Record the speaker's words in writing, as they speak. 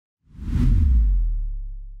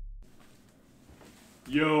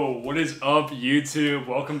Yo, what is up, YouTube?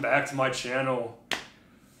 Welcome back to my channel.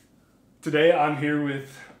 Today I'm here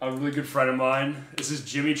with a really good friend of mine. This is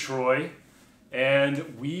Jimmy Troy,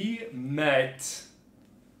 and we met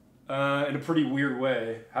in a pretty weird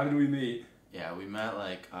way. How did we meet? Yeah, we met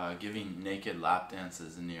like giving naked lap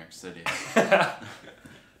dances in New York City.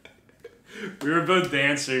 We were both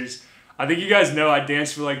dancers. I think you guys know I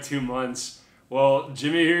danced for like 2 months. Well,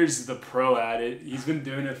 Jimmy here's the pro at it. He's been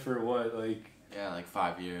doing it for what, like... Yeah, like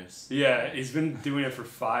 5 years. Yeah, he's been doing it for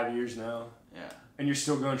 5 years now. Yeah. And you're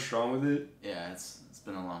still going strong with it? Yeah, it's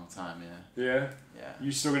been a long time, yeah. Yeah? Yeah.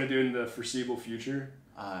 You're still going to do it in the foreseeable future?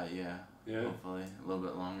 Yeah. Yeah. Hopefully. A little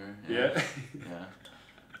bit longer. Yeah?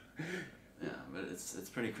 Yeah. Yeah, but it's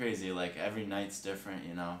pretty crazy. Like, every night's different,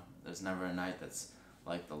 you know? There's never a night that's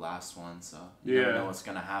like the last one, so you never know what's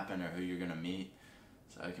going to happen or who you're going to meet.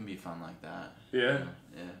 So it can be fun like that. Yeah?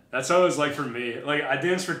 Yeah. That's how it was like for me. Like, I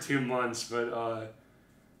danced for 2 months, but,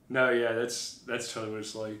 no, yeah, that's totally what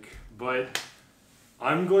it's like. But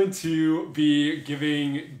I'm going to be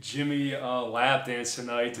giving Jimmy a lap dance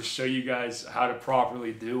tonight to show you guys how to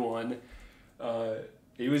properly do one.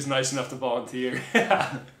 He was nice enough to volunteer.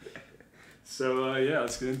 So, yeah,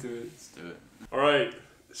 let's get into it. Let's do it. All right,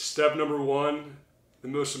 step number 1, the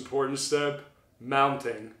most important step,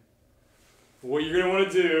 mounting. What you're gonna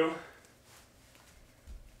want to do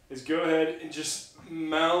is go ahead and just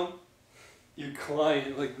mount your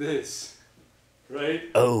client like this, right?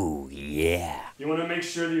 Oh, yeah. You want to make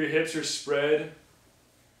sure that your hips are spread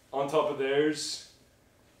on top of theirs,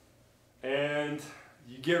 and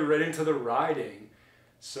you get right into the riding.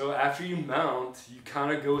 So after you mount, you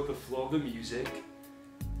kind of go with the flow of the music,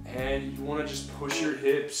 and you want to just push your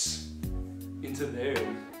hips into there.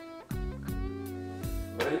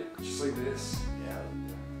 Right? Just like this.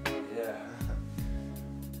 Yeah. Yeah.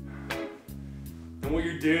 And what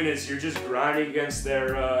you're doing is you're just grinding against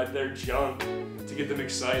their junk to get them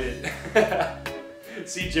excited.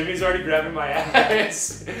 See, Jimmy's already grabbing my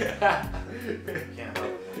ass. Can't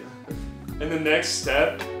help it. And the next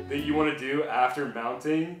step that you want to do after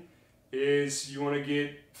mounting is you want to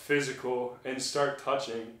get physical and start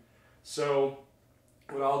touching. So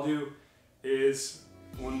what I'll do is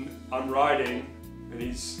when I'm riding, and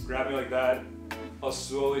he's grabbing like that, I'll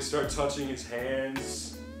slowly start touching his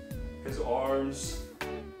hands, his arms,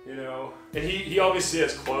 you know. And he obviously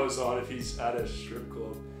has clothes on if he's at a strip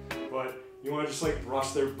club. But you want to just like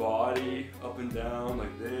brush their body up and down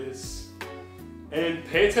like this. And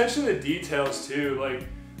pay attention to the details too. Like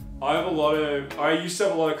I used to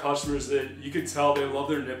have a lot of customers that you could tell they love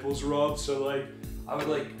their nipples rubbed. So like I would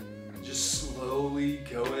like just slowly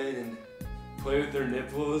go in and play with their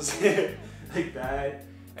nipples. Like that.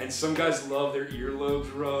 And some guys love their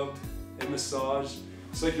earlobes rubbed and massaged.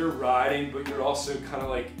 It's like you're riding, but you're also kind of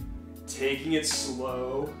like taking it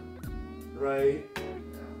slow, right?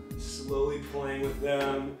 Slowly playing with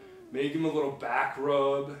them, making them a little back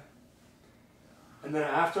rub. And then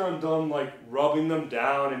after I'm done like rubbing them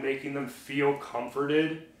down and making them feel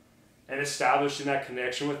comforted and establishing that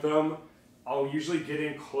connection with them, I'll usually get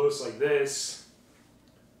in close like this,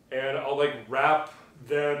 and I'll like wrap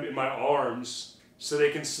them in my arms so they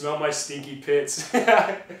can smell my stinky pits.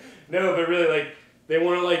 No, but really, like, they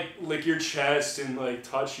want to like lick your chest and like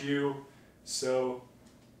touch you. So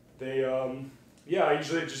they yeah, I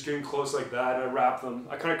usually just get in close like that and I wrap them.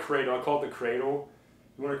 I kind of cradle. I call it the cradle.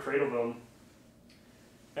 You want to cradle them.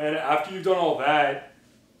 And after you've done all that,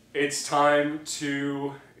 it's time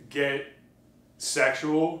to get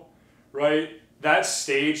sexual, right? That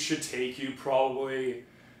stage should take you probably,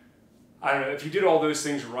 I don't know, if you did all those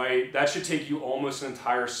things right, that should take you almost an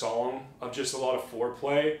entire song of just a lot of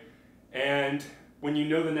foreplay. And when you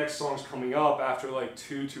know the next song's coming up after like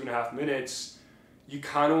 2.5 minutes, you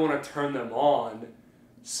kind of want to turn them on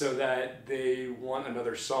so that they want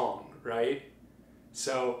another song, right?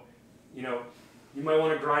 So, you know, you might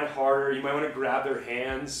want to grind harder, you might want to grab their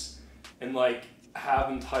hands and like have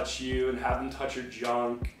them touch you and have them touch your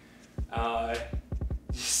junk.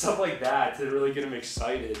 Stuff like that to really get them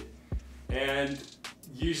excited. And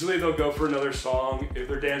usually they'll go for another song if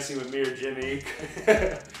they're dancing with me or Jimmy.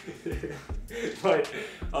 But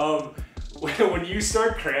when you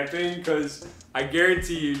start cramping, because I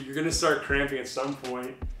guarantee you're going to start cramping at some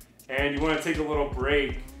point, and you want to take a little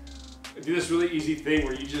break, do this really easy thing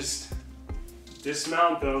where you just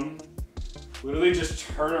dismount them, literally just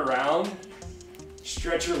turn around,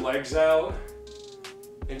 stretch your legs out,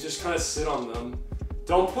 and just kind of sit on them.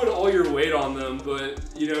 Don't put all your weight on them, but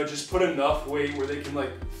you know, just put enough weight where they can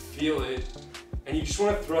like feel it. And you just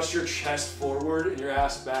want to thrust your chest forward and your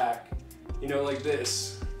ass back, you know, like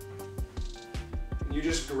this. And you're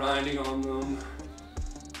just grinding on them,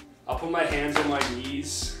 I'll put my hands on my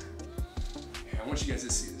knees. Here, I want you guys to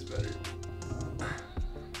see this better.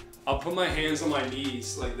 I'll put my hands on my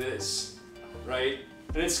knees like this, right?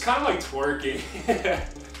 And it's kind of like twerking.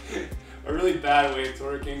 A really bad way of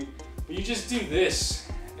twerking. But you just do this,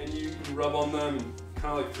 and you rub on them and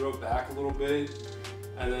kind of like throw it back a little bit.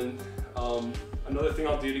 And then another thing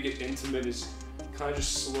I'll do to get intimate is kind of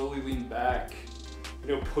just slowly lean back.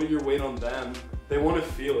 You know, put your weight on them. They want to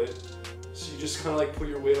feel it. So you just kind of like put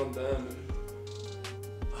your weight on them. And,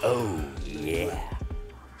 oh, yeah.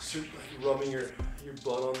 Start like rubbing your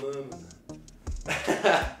butt on them.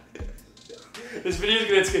 This video's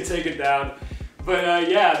gonna get taken down. But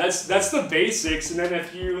yeah, that's the basics. And then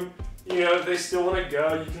if if they still want to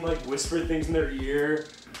go, you can like whisper things in their ear.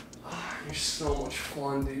 Oh, you're so much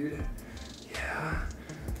fun, dude. Yeah.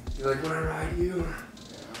 You're like, when I ride you.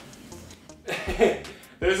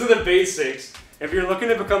 Those are the basics. If you're looking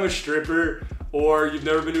to become a stripper or you've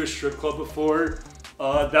never been to a strip club before,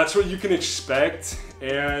 that's what you can expect.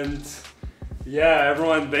 And yeah,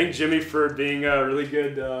 everyone, thank Jimmy for being a really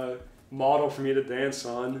good model for me to dance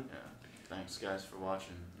on. Yeah. Thanks guys for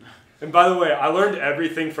watching. And by the way, I learned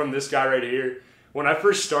everything from this guy right here. When I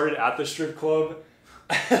first started at the strip club,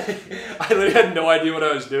 I literally had no idea what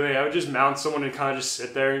I was doing. I would just mount someone and kind of just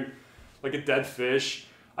sit there like a dead fish.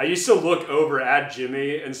 I used to look over at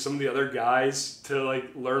Jimmy and some of the other guys to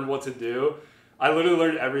like learn what to do. I literally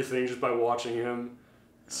learned everything just by watching him.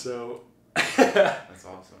 So that's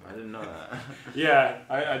awesome. I didn't know that. Yeah,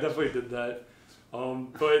 I definitely did that.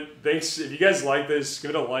 But thanks. If you guys like this,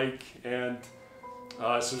 give it a like and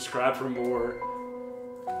subscribe for more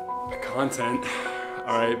content.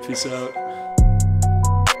 All right, peace out.